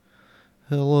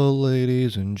Hello,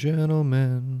 ladies and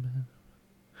gentlemen.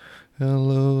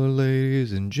 Hello,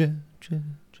 ladies and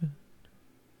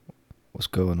What's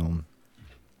going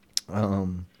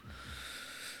on?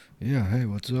 Yeah, hey,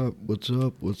 what's up? What's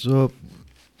up?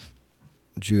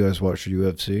 Did you guys watch the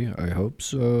UFC? I hope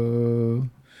so.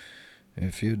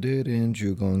 If you didn't,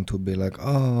 you're going to be like,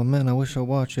 oh man, I wish I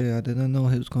watched it. I didn't know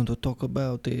he was going to talk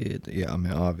about it. Yeah, I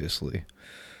mean, obviously,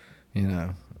 you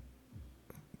know,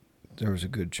 there was a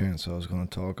good chance I was going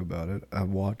to talk about it. I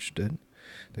watched it.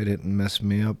 They didn't mess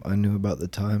me up. I knew about the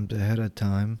times ahead of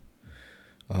time.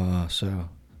 So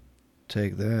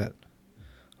take that,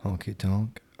 honky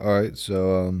tonk. All right,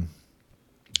 so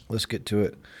let's get to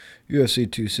it.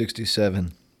 UFC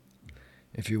 267.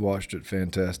 If you watched it,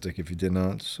 fantastic. If you did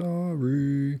not,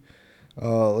 sorry.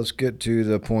 Let's get to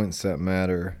the points that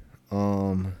matter.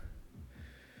 Man,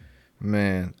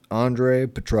 Andre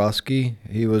Petroski,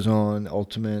 he was on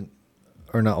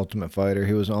not Ultimate Fighter.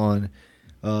 He was on,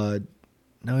 no,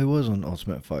 he was on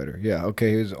Ultimate Fighter. Yeah,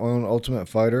 okay, he was on Ultimate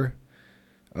Fighter.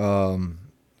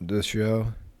 This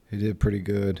show, he did pretty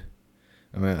good.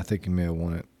 I mean, I think he may have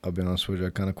won it. I'll be honest with you, I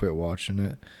kind of quit watching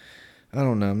it. I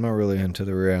don't know. I'm not really into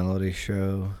the reality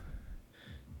show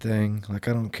thing. Like,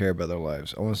 I don't care about their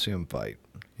lives. I want to see them fight.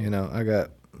 You know, I got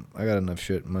enough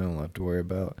shit in my own life to worry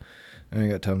about. I ain't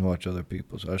got time to watch other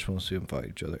people, so I just want to see them fight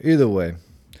each other. Either way,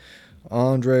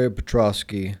 Andre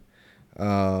Petroski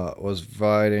was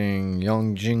fighting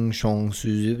Yang Jing Shong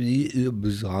Su.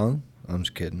 I'm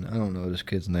just kidding. I don't know what this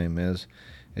kid's name is.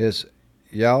 It's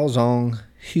Yao Zong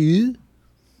Hu.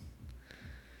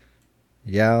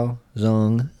 Yao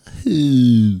Zong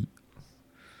Hu.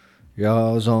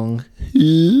 Yao Zong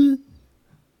Hu.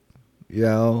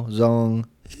 Yao Zong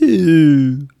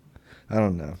Hu. I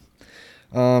don't know.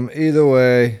 Either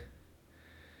way,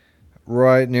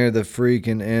 right near the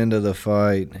freaking end of the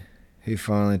fight, he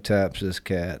finally taps this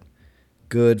cat.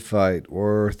 Good fight,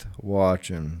 worth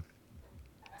watching.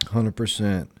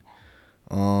 100%.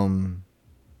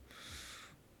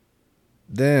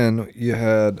 Then you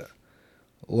had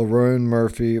Lerone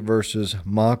Murphy versus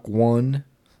Makwan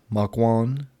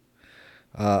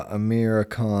Amir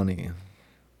Khani.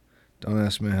 Don't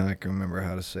ask me how I can remember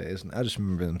how to say it. I just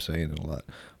remember them saying it a lot.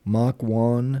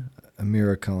 Makwan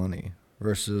Amir Khani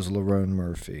versus Lerone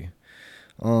Murphy.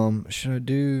 Should I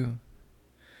do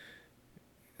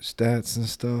stats and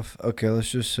stuff? Okay, let's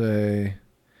just say,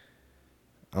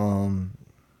 man.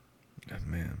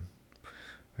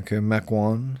 Okay,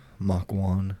 Makwan.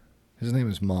 His name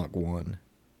is Makwan.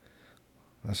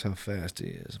 That's how fast he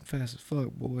is. I'm fast as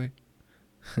fuck, boy.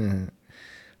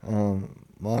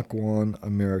 Makwan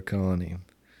Amir Khani.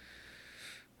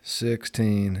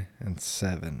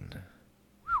 16-7.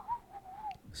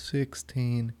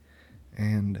 16-7.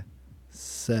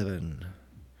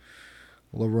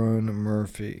 Lerone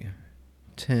Murphy.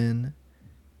 10-0.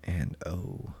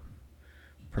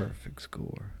 Perfect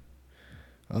score.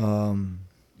 Man,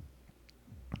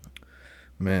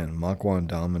 Makwan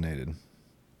dominated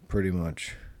pretty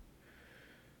much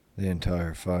the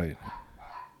entire fight.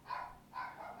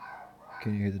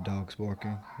 Can you hear the dogs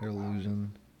barking? They're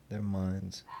losing their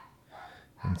minds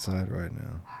inside right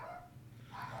now.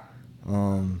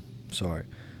 Sorry.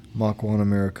 Makwan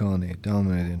Amir Khani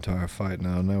dominated the entire fight.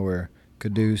 Now nowhere,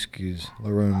 Kadusky's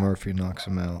Lerone Murphy knocks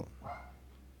him out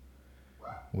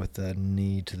with that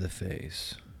knee to the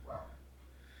face.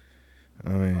 I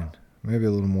mean, maybe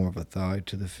a little more of a thigh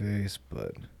to the face,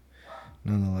 but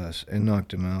nonetheless, it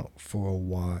knocked him out for a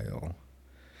while.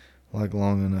 Like,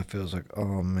 long enough, it was like,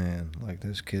 oh man, like,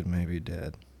 this kid may be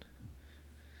dead.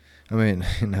 I mean,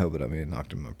 no, but I mean, it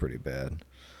knocked him out pretty bad.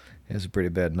 It was a pretty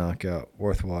bad knockout,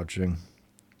 worth watching.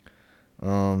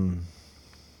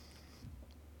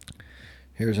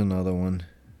 Here's another one,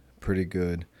 pretty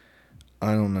good.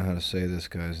 I don't know how to say this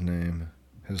guy's name,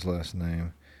 his last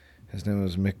name. His name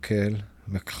was Michal.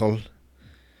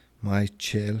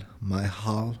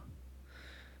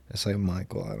 It's like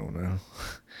Michael, I don't know.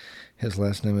 His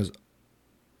last name is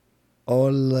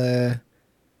Oleksiejczuk.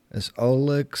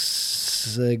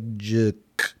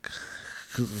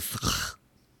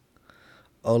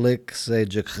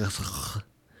 Oleksiejczuk.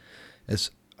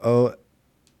 It's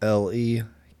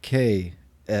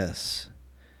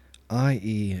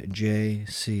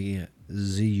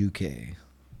Oleksiejczuk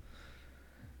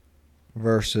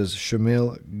versus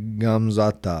Shamil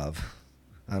Gamzatov.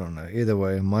 I don't know. Either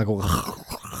way, Michael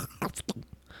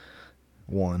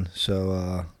won.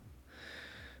 So,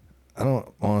 I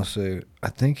don't honestly. I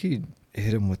think he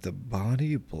hit him with a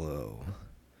body blow.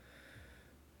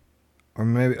 Or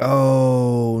maybe.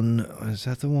 Oh, no. Is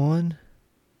that the one?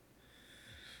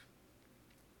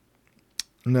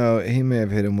 No, he may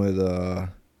have hit him with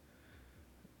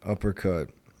uppercut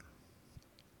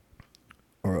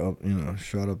or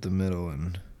shot up the middle,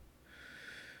 and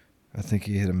I think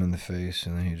he hit him in the face,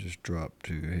 and then he just dropped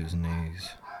to his knees.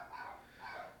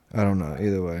 I don't know.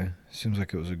 Either way, seems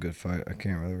like it was a good fight. I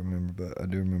can't really remember, but I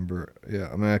do remember. Yeah,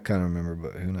 I mean, I kind of remember,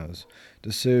 but who knows?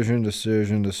 Decision. Is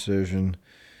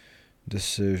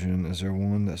there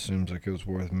one that seems like it was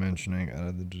worth mentioning out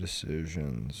of the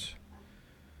decisions?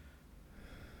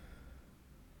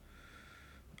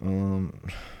 Not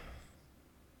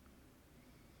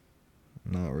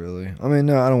really. I mean,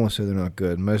 no, I don't want to say they're not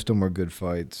good. Most of them were good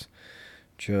fights.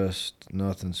 Just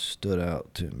nothing stood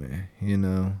out to me.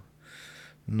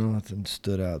 Nothing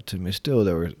stood out to me. Still,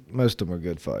 most of them were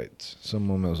good fights. Some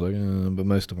of them I was like, but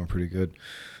most of them are pretty good.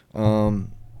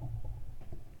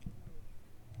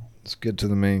 Let's get to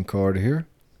the main card here.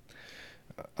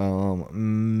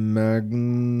 Magomed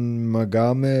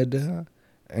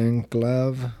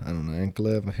Ankalaev. I don't know,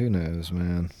 Ankalaev. Who knows,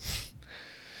 man?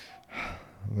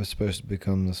 We're supposed to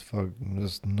become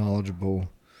this knowledgeable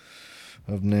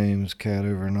of names cat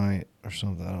overnight or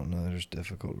something. I don't know. They're just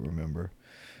difficult to remember.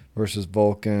 Versus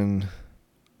Volkan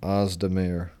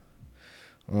Ozdemir.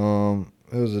 It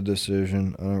was a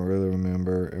decision. I don't really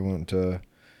remember. It went to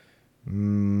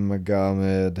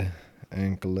Magomed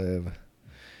Ankalaev.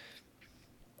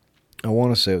 I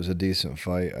want to say it was a decent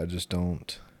fight. I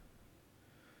don't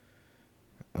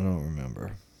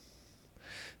remember.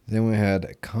 Then we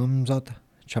had Khamzat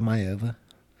Chimaev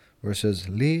versus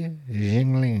Li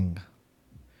Jingliang.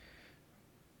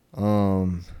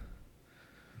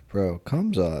 Bro,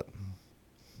 Khamzat.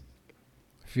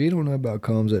 If you don't know about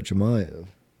Khamzat Chimaev,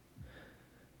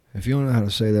 if you don't know how to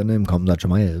say that name, Khamzat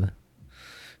Chimaev,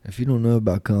 if you don't know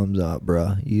about Khamzat,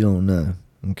 bro, you don't know,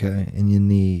 okay? And you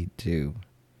need to.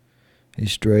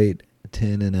 He's straight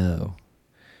 10-0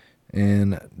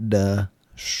 and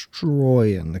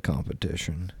destroying the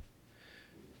competition.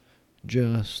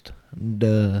 Just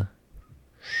destroying.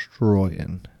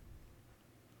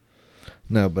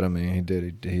 No, but I mean, he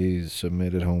did. He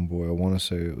submitted homeboy. I want to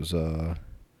say it was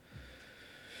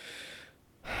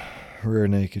rear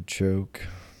naked choke.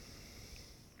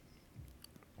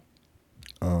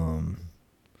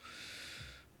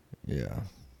 Yeah,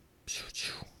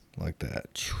 like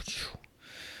that.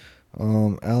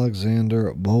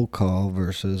 Alexander Volkov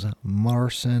versus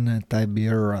Marcin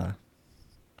Tybura.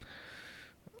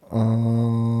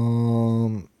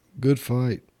 Good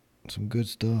fight. Some good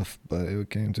stuff, but it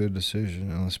came to a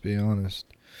decision, and let's be honest,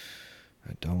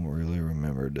 I don't really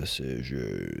remember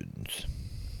decisions.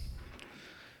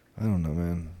 I don't know,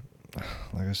 man.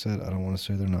 Like I said, I don't want to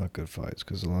say they're not good fights,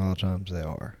 because a lot of times they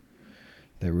are.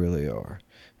 They really are.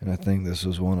 And I think this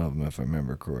was one of them, if I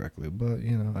remember correctly. But,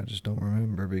 I just don't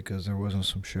remember because there wasn't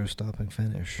some show-stopping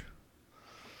finish.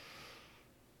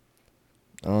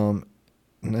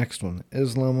 Next one,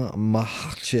 Islam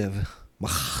Makhachev.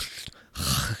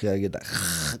 Gotta get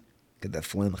that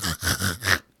phlegm.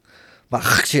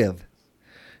 Makhachev.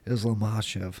 Islam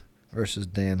Makhachev versus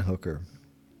Dan Hooker.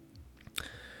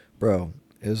 Bro,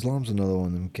 Islam's another one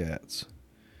of them cats.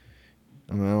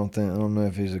 I mean, I don't know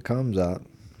if he's a Khamzat,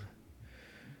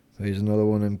 but he's another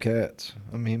one of them cats.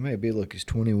 I mean, he may be. Look, he's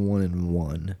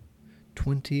 21-1.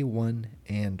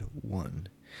 21-1.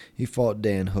 He fought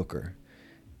Dan Hooker.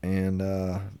 And,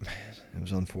 man, it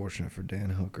was unfortunate for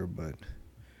Dan Hooker, but,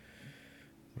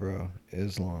 bro,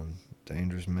 Islam,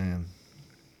 dangerous man.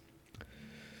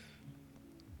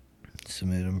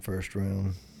 Submitted him first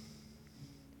round.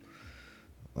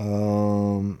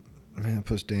 Man,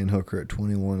 puts Dan Hooker at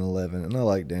 21-11. And I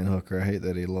like Dan Hooker. I hate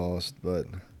that he lost, but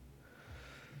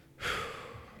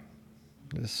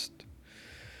just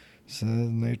sad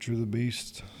nature of the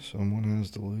beast. Someone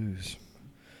has to lose.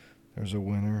 There's a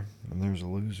winner and there's a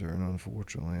loser, and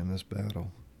unfortunately in this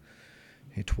battle,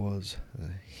 it was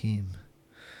him.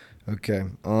 Okay,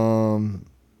 co-main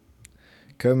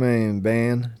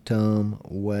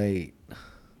bantamweight.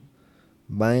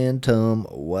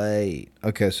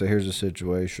 Okay, so here's the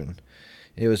situation.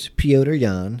 It was Petr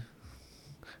Yan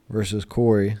versus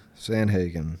Corey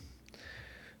Sandhagen.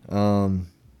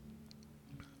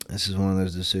 This is one of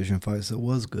those decision fights that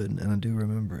was good, and I do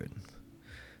remember it.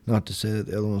 Not to say that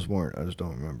the other ones weren't. I just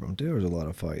don't remember them. There was a lot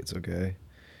of fights, okay?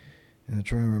 And I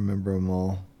try and remember them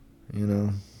all, I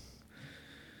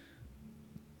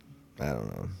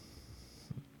don't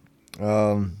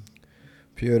know.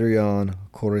 Petr Yan,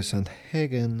 Corey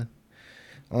Sandhagen.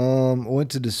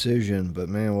 Went to decision, but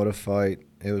man, what a fight.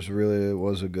 It was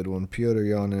a good one. Petr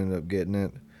Yan ended up getting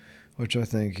it, which I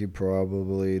think he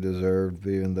probably deserved,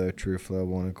 even though truthfully I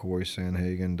wanted Corey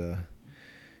Sandhagen to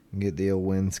get the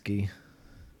Owinski.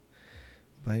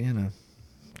 But,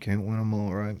 can't win them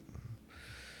all, right?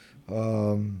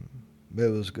 But it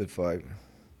was a good fight.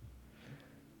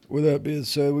 With that being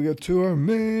said, we get to our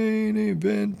main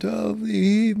event of the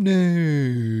evening.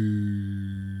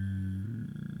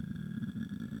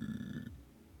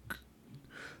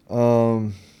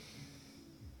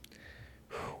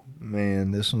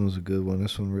 Man, this one was a good one.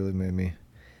 This one really made me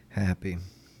happy.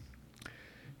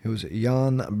 It was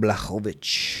Jan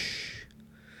Blachowicz,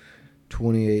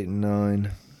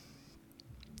 28-9.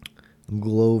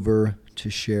 Glover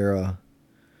Teixeira,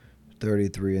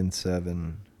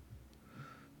 33-7.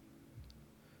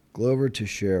 Glover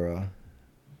Teixeira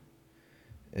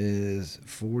is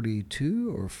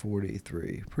 42 or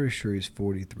 43. Pretty sure he's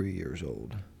 43 years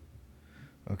old.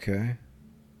 Okay?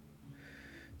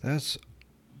 That's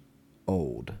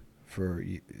old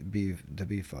to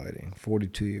be fighting.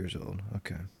 42 years old.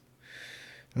 Okay.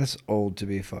 That's old to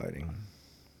be fighting.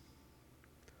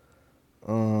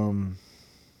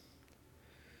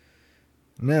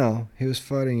 Now, he was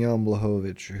fighting Jan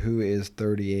Blachowicz, who is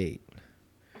 38,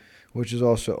 which is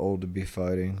also old to be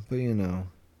fighting. But,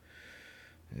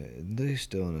 he's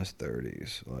still in his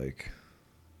 30s. Like,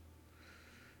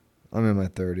 I'm in my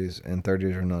 30s, and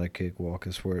 30s are not a cakewalk.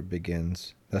 It's where it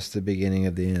begins. That's the beginning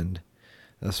of the end.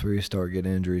 That's where you start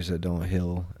getting injuries that don't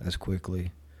heal as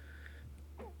quickly.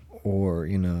 Or,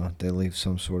 they leave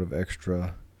some sort of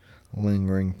extra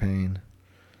lingering pain.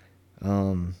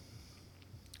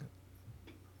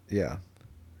 Yeah.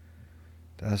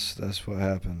 That's what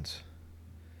happens.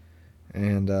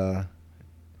 And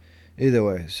either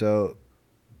way, so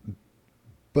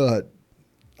but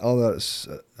all that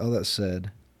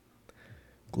said,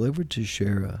 Glover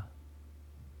Teixeira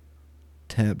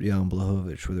tapped Jan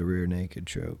Blachowicz with a rear naked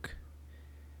choke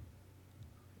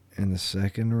in the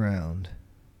second round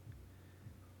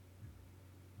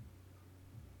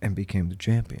and became the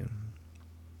champion.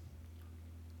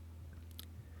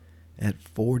 At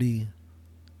 42.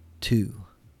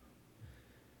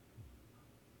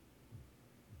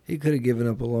 He could have given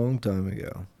up a long time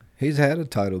ago. He's had a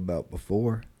title bout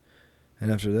before.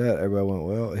 And after that, everybody went,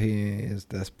 well,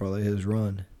 that's probably his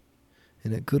run.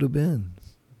 And it could have been.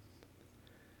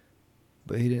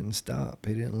 But he didn't stop.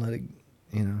 He didn't let it,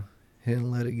 he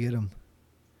didn't let it get him.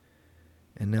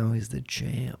 And now he's the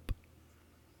champ.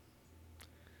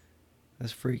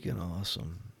 That's freaking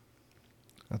awesome.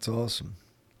 That's awesome.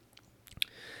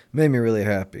 Made me really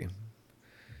happy.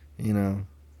 Made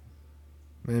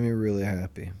me really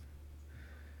happy.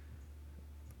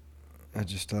 I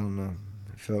don't know.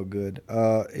 It felt good.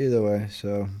 Either way,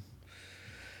 so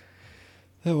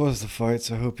that was the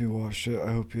fights. I hope you watched it.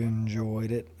 I hope you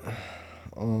enjoyed it.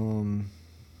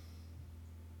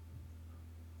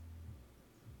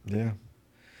 Yeah.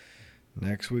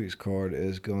 Next week's card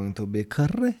is going to be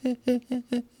crazy.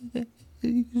 It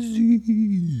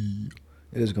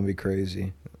is going to be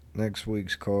crazy. Next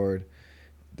week's card,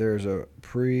 there's a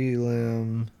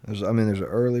prelim. There's an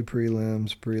early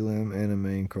prelim, and a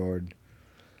main card.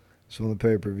 It's on the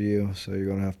pay-per-view, so you're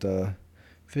going to have to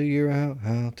figure out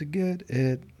how to get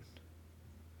it.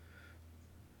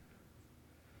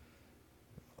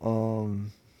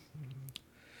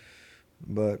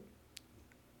 But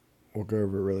we'll go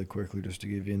over it really quickly just to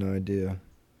give you an idea.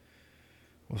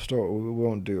 We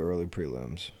won't do early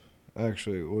prelims.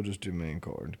 Actually, we'll just do main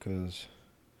card because,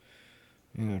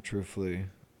 truthfully,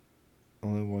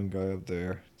 only one guy up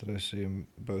there that I see in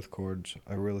both cards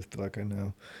I really feel like I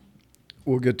know.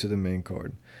 We'll get to the main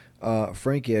card.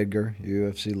 Frankie Edgar,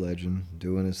 UFC legend,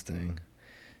 doing his thing.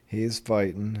 He is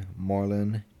fighting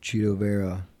Marlon Chito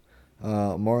Vera.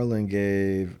 Marlon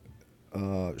gave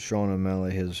Sean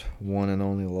O'Malley his one and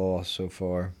only loss so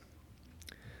far.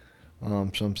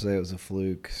 Some say it was a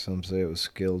fluke. Some say it was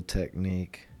skilled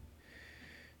technique.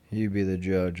 You be the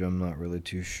judge. I'm not really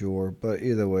too sure. But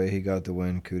either way, he got the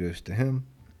win. Kudos to him.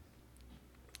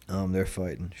 They're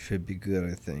fighting. Should be good,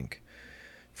 I think.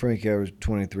 Frankie Edgar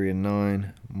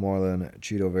 23-9. Marlon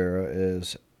Chito Vera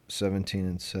is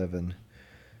 17-7.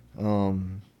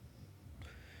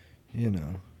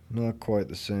 Not quite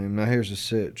the same. Now here's the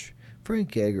sitch.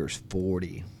 Frank Edgar's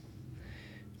 40.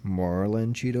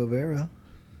 Marlon Chito Vera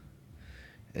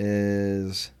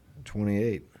is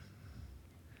 28.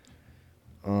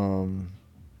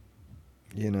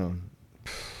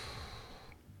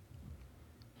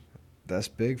 That's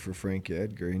big for Frankie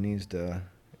Edgar. He needs to.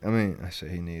 I say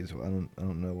he needs. I don't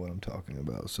know what I'm talking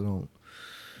about. So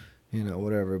don't.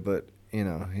 Whatever. But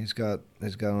he's got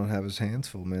to have his hands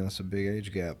full, man. That's a big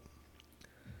age gap.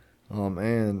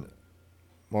 And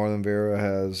Marlon Vera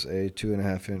has a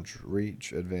 2.5-inch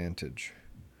reach advantage.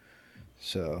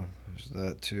 So there's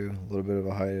that too. A little bit of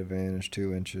a height advantage,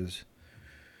 2 inches.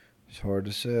 It's hard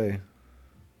to say.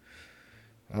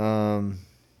 Um,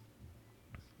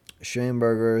 Shane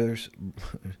Burgos,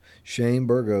 Shane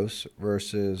Burgos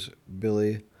versus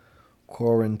Billy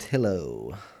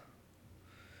Quarantillo.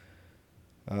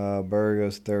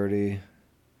 Burgos 30,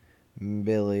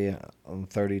 Billy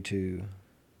 32.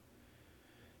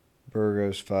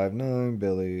 Burgos 5'9",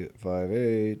 Billy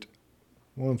 5'8",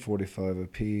 145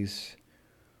 apiece.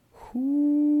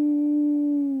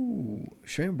 Whoo!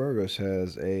 Shane Burgos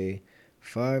has a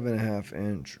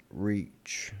 5.5-inch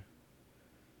reach.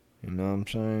 You know what I'm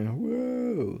saying?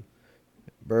 Whoa!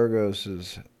 Burgos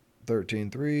is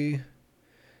 13.3.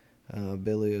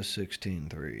 Billy is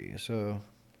 16.3. So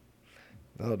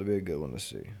that ought to be a good one to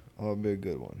see. Ought to be a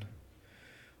good one.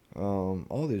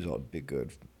 All these ought to be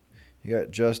good. You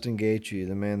got Justin Gaethje,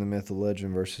 the man, the myth, the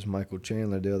legend, versus Michael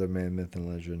Chandler, the other man, myth, and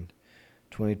legend.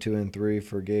 22-3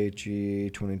 for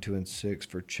Gaethje, 22-6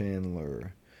 for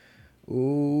Chandler.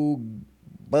 Ooh,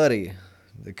 buddy.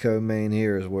 The co-main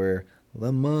here is where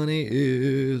the money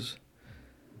is.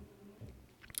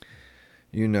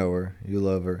 You know her. You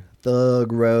love her.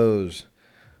 Thug Rose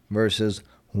versus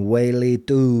Weili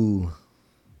Tu.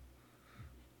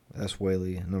 That's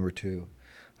Weili, number 2.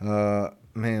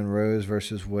 Rose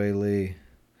versus Weili.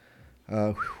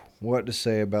 What to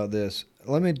say about this?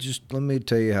 Let me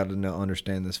tell you how to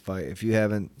understand this fight. If you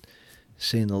haven't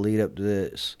seen the lead up to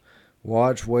this,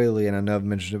 watch Weili, and I know I've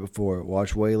mentioned it before.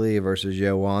 Watch Weili versus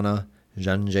Joanna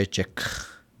Jędrzejczyk.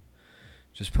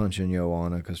 Just punch in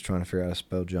Joanna because trying to figure out how to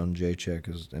spell Jędrzejczyk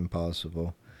is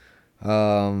impossible.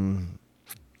 Weili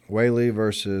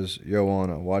versus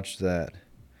Joanna. Watch that.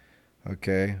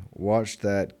 Okay? Watch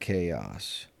that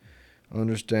chaos.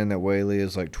 Understand that Weili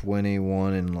is like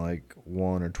 21-1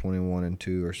 or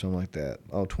 21-2 or something like that.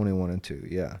 Oh, 21-2,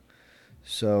 yeah.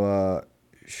 So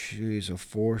she's a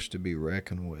force to be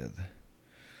reckoned with.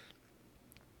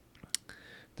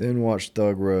 Then watch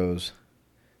Thug Rose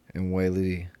and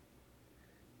Weili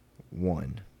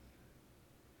 1.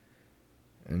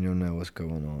 And you'll know what's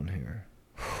going on here.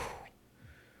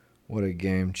 What a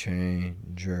game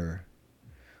changer.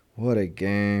 What a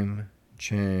game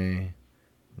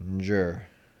changer.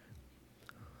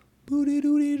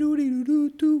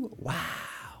 Wow.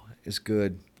 It's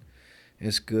good.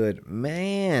 It's good.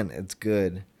 Man, it's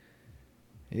good.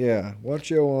 Yeah, watch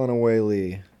Joanna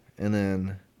Weili and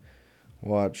then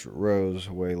watch Rose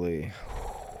Weili.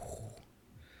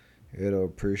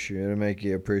 It'll make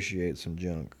you appreciate some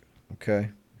junk. Okay?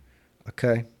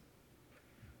 Okay?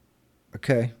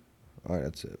 Okay? Alright,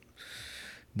 that's it.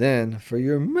 Then, for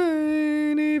your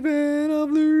main event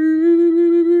of the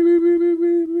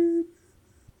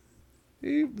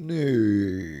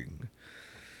evening,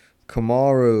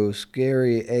 Kamaru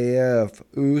Scary AF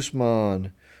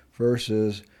Usman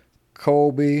versus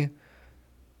Colby.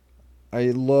 I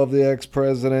love the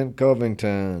ex-president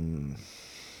Covington.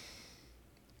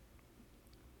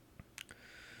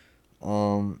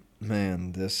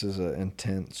 Man, this is an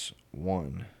intense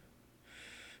one.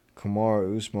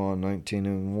 Kamaru Usman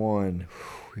 19-1.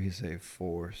 He's a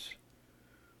force.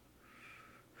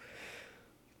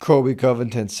 Colby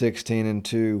Covington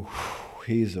 16-2.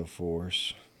 He's a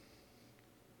force.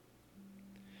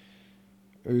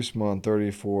 Usman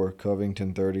 34,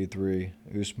 Covington 33.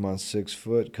 Usman 6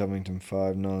 foot, Covington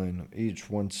 5'9",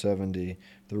 each 170.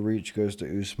 The reach goes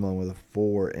to Usman with a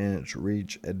 4-inch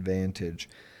reach advantage.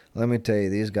 Let me tell you,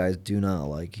 these guys do not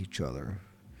like each other.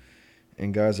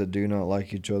 And guys that do not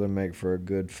like each other make for a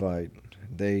good fight.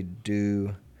 They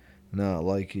do not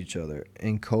like each other.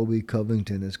 And Colby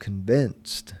Covington is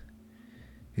convinced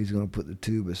he's going to put the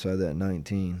 2 beside that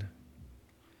 19.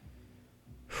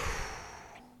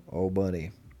 Oh,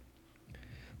 buddy.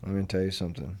 Let me tell you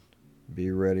something.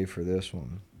 Be ready for this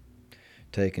one.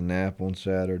 Take a nap on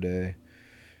Saturday.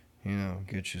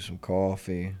 Get you some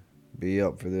coffee. Be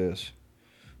up for this.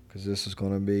 Because this is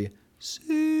going to be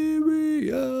serious.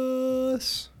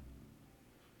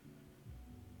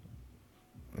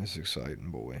 It's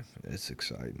exciting, boy. It's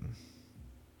exciting.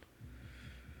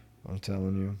 I'm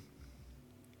telling you.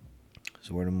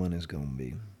 It's where the money's going to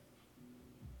be.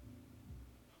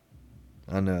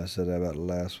 I know I said that about the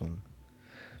last one.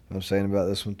 But I'm saying about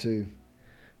this one too.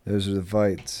 Those are the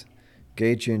fights.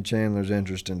 Gaethje and Chandler's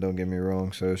interesting, don't get me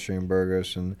wrong. So is Shane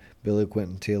Burgos and Billy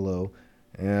Quintantillo.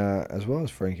 As well as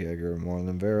Frankie Edgar and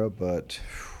Marlon Vera. But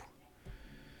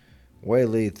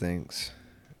Weili thinks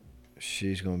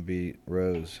she's going to beat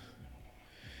Rose.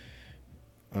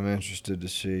 I'm interested to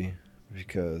see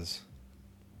because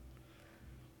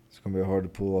it's going to be hard to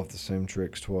pull off the same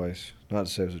tricks twice. Not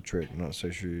to say it's a trick. I'm not so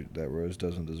sure that Rose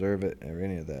doesn't deserve it or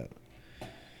any of that.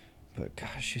 But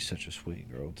gosh, she's such a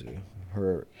sweet girl too.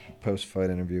 Her post-fight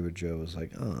interview with Joe was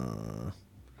like,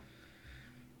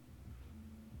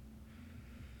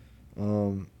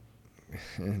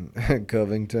 and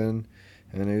Covington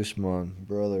and Usman,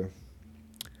 brother,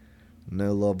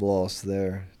 no love lost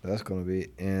there. That's gonna be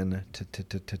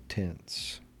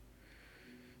intense,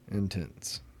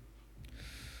 intense.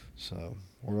 So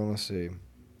we're gonna see.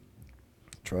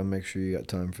 Try and make sure you got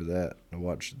time for that to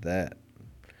watch that.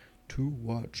 To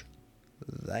watch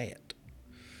that.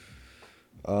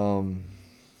 Man,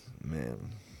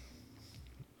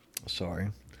 sorry.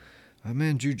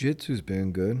 Man, jujitsu's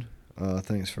been good.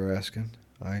 Thanks for asking.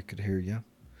 I could hear you.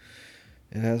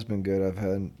 It has been good.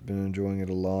 Been enjoying it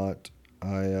a lot.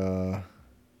 I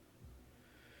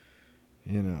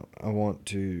I want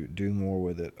to do more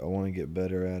with it. I want to get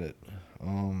better at it.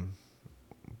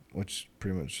 Which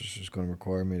pretty much is just going to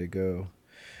require me to go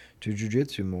to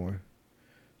jujitsu more.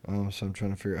 So I'm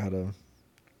trying to figure out how to,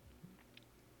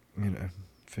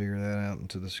 figure that out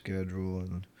into the schedule,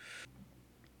 and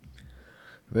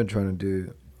I've been trying to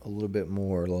do a little bit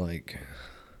more like,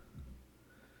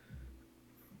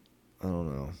 I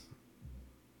don't know,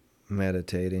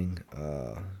 meditating,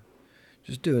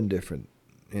 just doing different,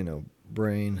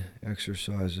 brain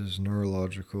exercises,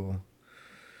 neurological,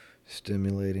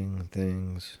 stimulating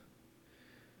things.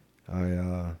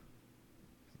 I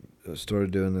started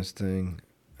doing this thing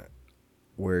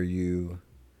where you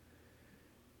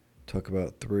talk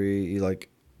about you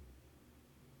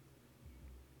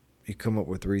come up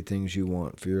with 3 things you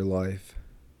want for your life.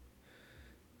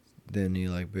 Then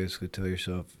you basically tell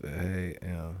yourself, hey,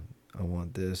 I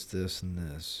want this, this, and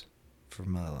this for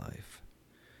my life.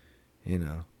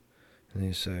 And then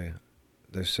you say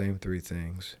those same 3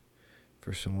 things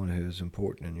for someone who is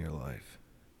important in your life.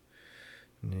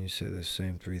 And then you say the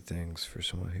same 3 things for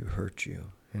someone who hurt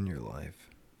you in your life.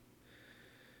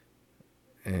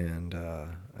 And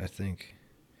I think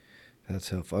that's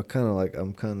helpful.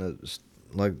 I'm kind of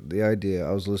like the idea.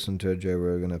 I was listening to a Joe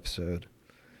Rogan episode,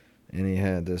 and he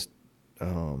had this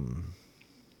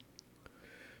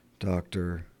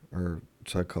doctor or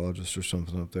psychologist or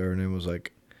something up there, and it was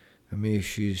like, I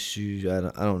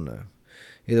don't know.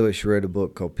 Either way, she read a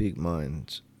book called Peak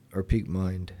Mind,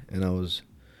 and I was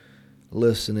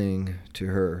listening to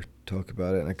her talk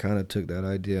about it, and I kind of took that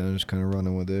idea and just kind of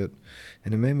running with it,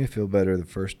 and it made me feel better the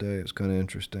first day. It's kind of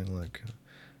interesting. Like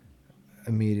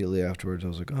immediately afterwards, I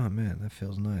was like, oh man, that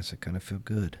feels nice. I kind of feel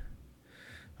good,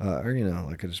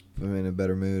 like I just I'm in a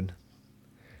better mood.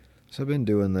 So I've been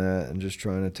doing that and just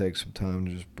trying to take some time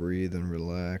to just breathe and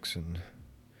relax and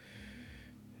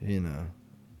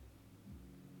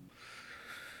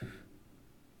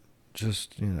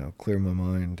just clear my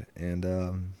mind,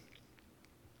 and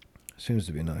seems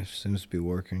to be nice. Seems to be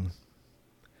working.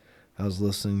 I was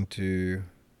listening to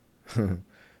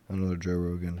another Joe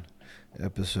Rogan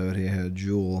episode. He had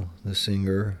Jewel, the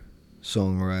singer,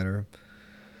 songwriter.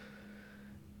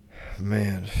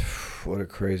 Man, what a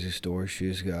crazy story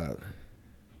she's got.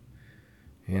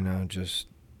 Just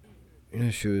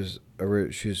she's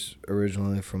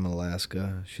originally from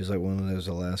Alaska. She's like one of those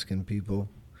Alaskan people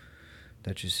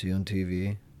that you see on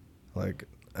TV. Like,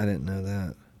 I didn't know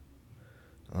that.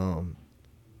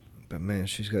 But man,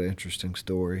 she's got an interesting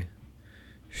story.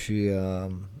 She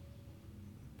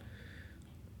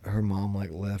her mom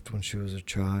left when she was a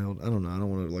child. I don't know. I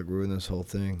don't want to ruin this whole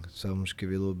thing, so I'm just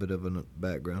give you a little bit of a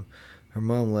background. Her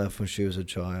mom left when she was a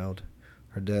child.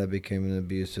 Her dad became an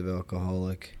abusive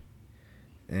alcoholic,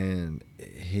 and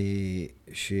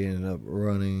she ended up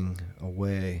running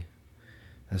away,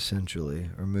 essentially,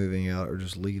 or moving out, or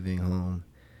just leaving home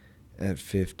at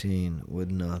 15 with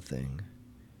nothing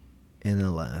in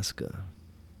Alaska.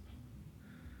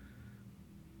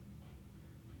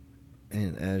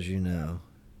 And as you know,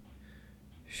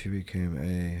 she became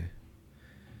a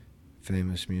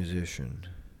famous musician.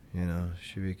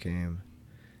 She became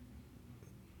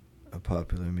a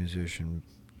popular musician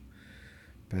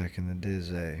back in the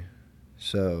day.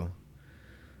 So,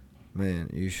 man,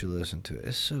 you should listen to it.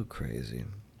 It's so crazy.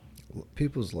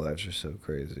 People's lives are so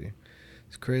crazy.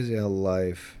 It's crazy how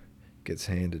life gets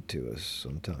handed to us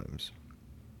sometimes.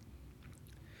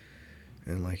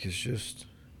 And it's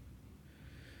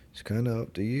kind of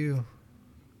up to you.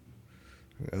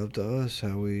 Up to us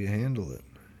how we handle it,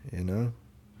 how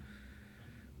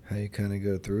you kind of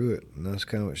go through it. And that's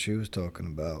kind of what she was talking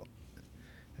about.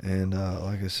 And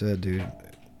like I said, dude,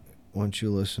 once you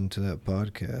listen to that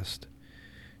podcast,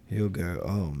 you'll go,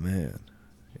 oh man,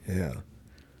 yeah.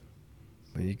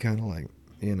 But you kind of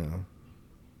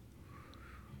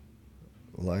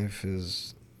life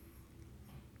is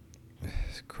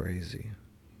crazy.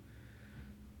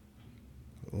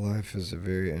 life is a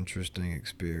very interesting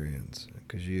experience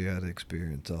because you got to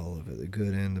experience all of it, the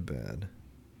good and the bad.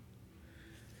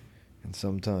 And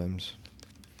sometimes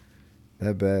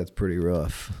that bad's pretty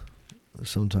rough.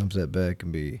 Sometimes that bad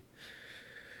can be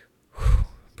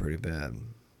pretty bad.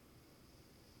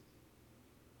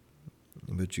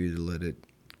 But you let it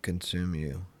consume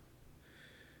you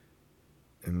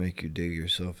and make you dig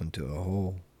yourself into a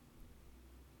hole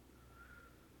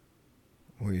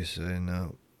where you say,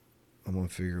 no, I'm going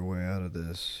to figure a way out of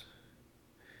this.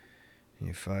 And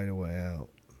you fight a way out.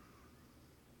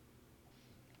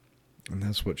 And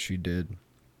that's what she did.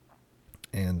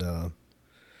 And, man,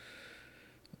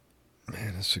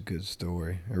 it's a good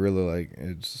story. I really like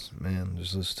it's, man,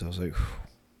 just listen to it. I was like,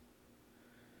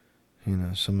 you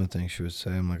know, some of the things she would say,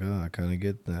 I'm like, oh, I kind of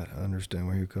get that. I understand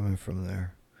where you're coming from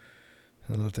there.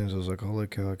 And other things I was like, holy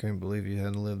cow, I can't believe you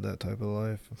had to live that type of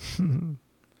life.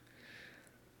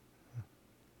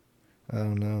 I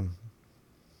don't know.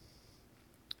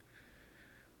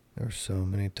 There were so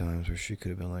many times where she could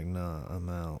have been like, nah, I'm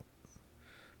out.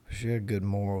 But she had good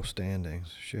moral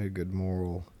standings. She had good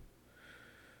moral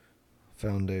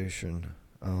foundation.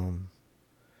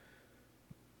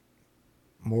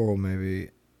 Moral maybe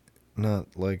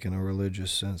not like in a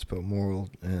religious sense, but moral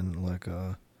in like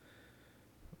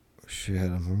she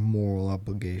had a moral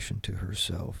obligation to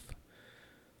herself.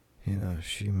 You know,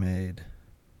 she made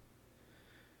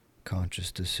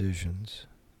conscious decisions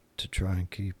to try and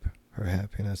keep her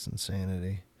happiness and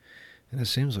sanity. And it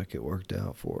seems like it worked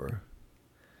out for her.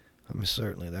 I mean,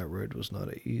 certainly that road was not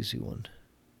an easy one,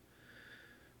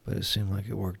 but it seemed like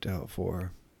it worked out for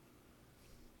her.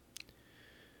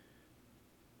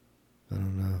 I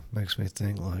don't know. Makes me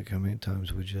think like how many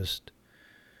times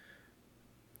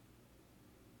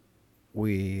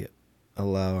we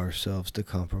allow ourselves to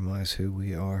compromise who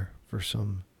we are for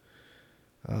some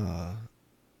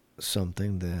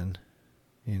something then,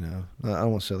 you know. I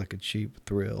don't want to say like a cheap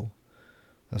thrill.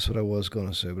 That's what I was going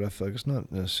to say, but I feel like it's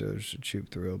not necessarily just a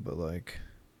cheap thrill, but like,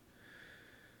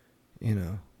 you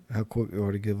know, how quick we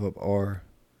are to give up our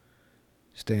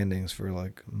standings for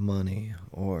like money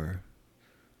or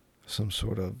some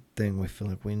sort of thing we feel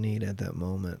like we need at that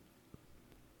moment.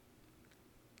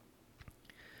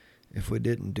 If we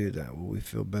didn't do that, would we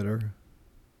feel better?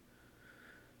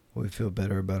 Would we feel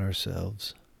better about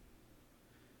ourselves?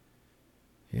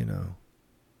 You know,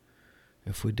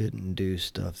 if we didn't do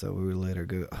stuff that we would later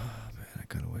go, oh man, I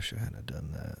kind of wish I hadn't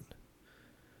done that.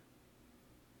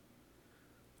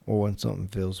 Or when something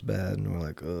feels bad and we're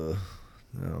like, ugh,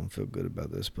 I don't feel good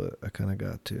about this, but I kind of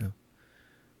got to.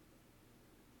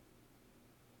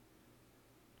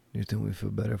 Do you think we'd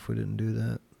feel better if we didn't do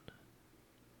that?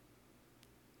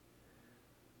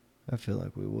 I feel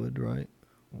like we would, right?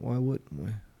 Why wouldn't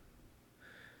we?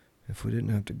 If we didn't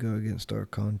have to go against our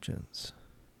conscience,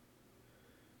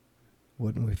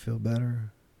 wouldn't we feel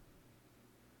better?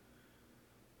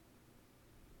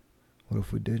 What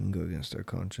if we didn't go against our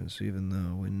conscience, even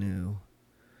though we knew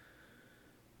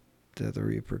that the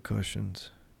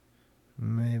repercussions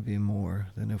may be more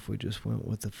than if we just went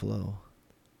with the flow?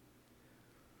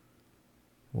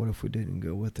 What if we didn't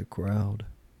go with the crowd?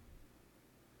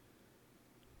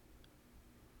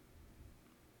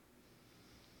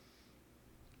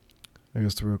 I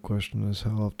guess the real question is,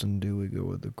 how often do we go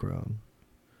with the crowd?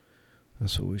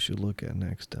 That's what we should look at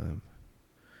next time.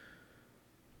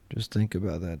 Just think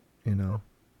about that, you know,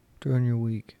 during your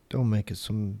week. Don't make it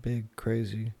some big,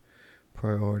 crazy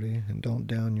priority, and don't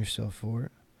down yourself for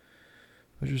it.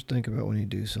 But just think about when you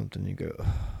do something, you go,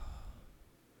 oh,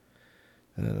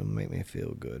 that'll make me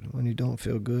feel good. When you don't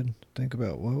feel good, think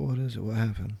about, what is it? What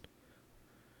happened?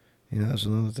 You know, that's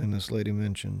another thing this lady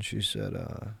mentioned. She said,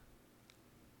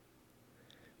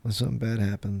 when something bad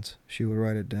happens, she would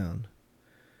write it down.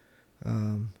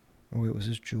 Or wait, was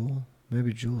this Jewel?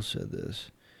 Maybe Jewel said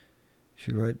this.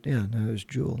 It was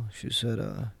Jewel. She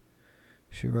said,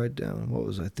 she write down, what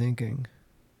was I thinking?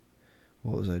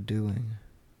 What was I doing?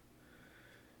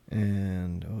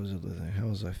 And what was the other thing? How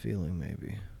was I feeling,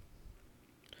 maybe?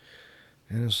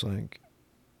 And it's like,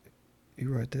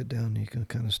 you write that down and you can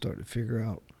kind of start to figure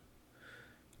out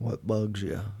what bugs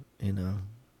you, you know,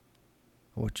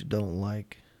 what you don't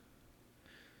like.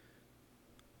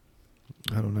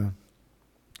 I don't know.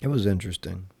 It was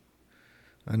interesting.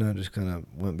 I know I just kind of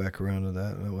went back around to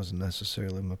that, and that wasn't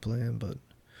necessarily my plan, but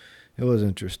it was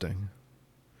interesting.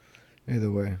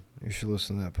 Either way, you should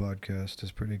listen to that podcast.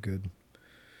 It's pretty good.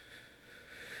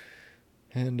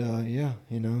 And, yeah,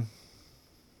 you know,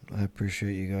 I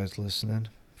appreciate you guys listening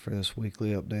for this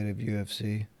weekly update of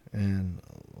UFC and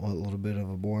what little bit of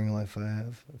a boring life I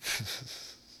have.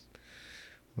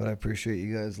 But I appreciate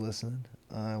you guys listening.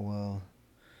 I will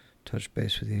touch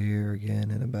base with you here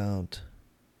again in about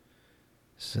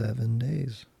 7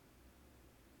 days.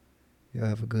 Y'all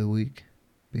have a good week.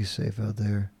 Be safe out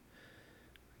there.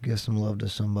 Give some love to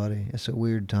somebody. It's a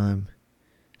weird time.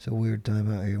 It's a weird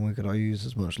time out here, and we could all use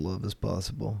as much love as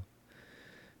possible.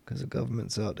 Because the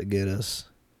government's out to get us.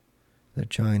 The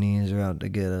Chinese are out to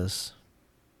get us.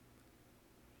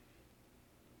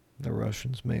 The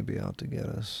Russians may be out to get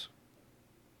us.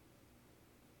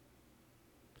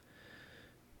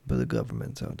 But the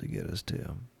government's out to get us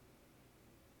too.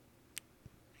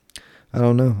 I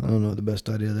don't know. I don't know what the best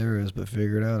idea there is, but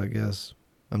figure it out, I guess.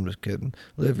 I'm just kidding.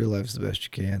 Live your life the best you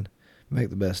can. Make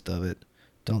the best of it.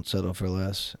 Don't settle for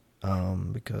less.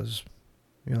 Because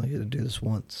you only get to do this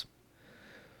once.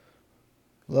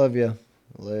 Love ya.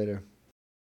 Later.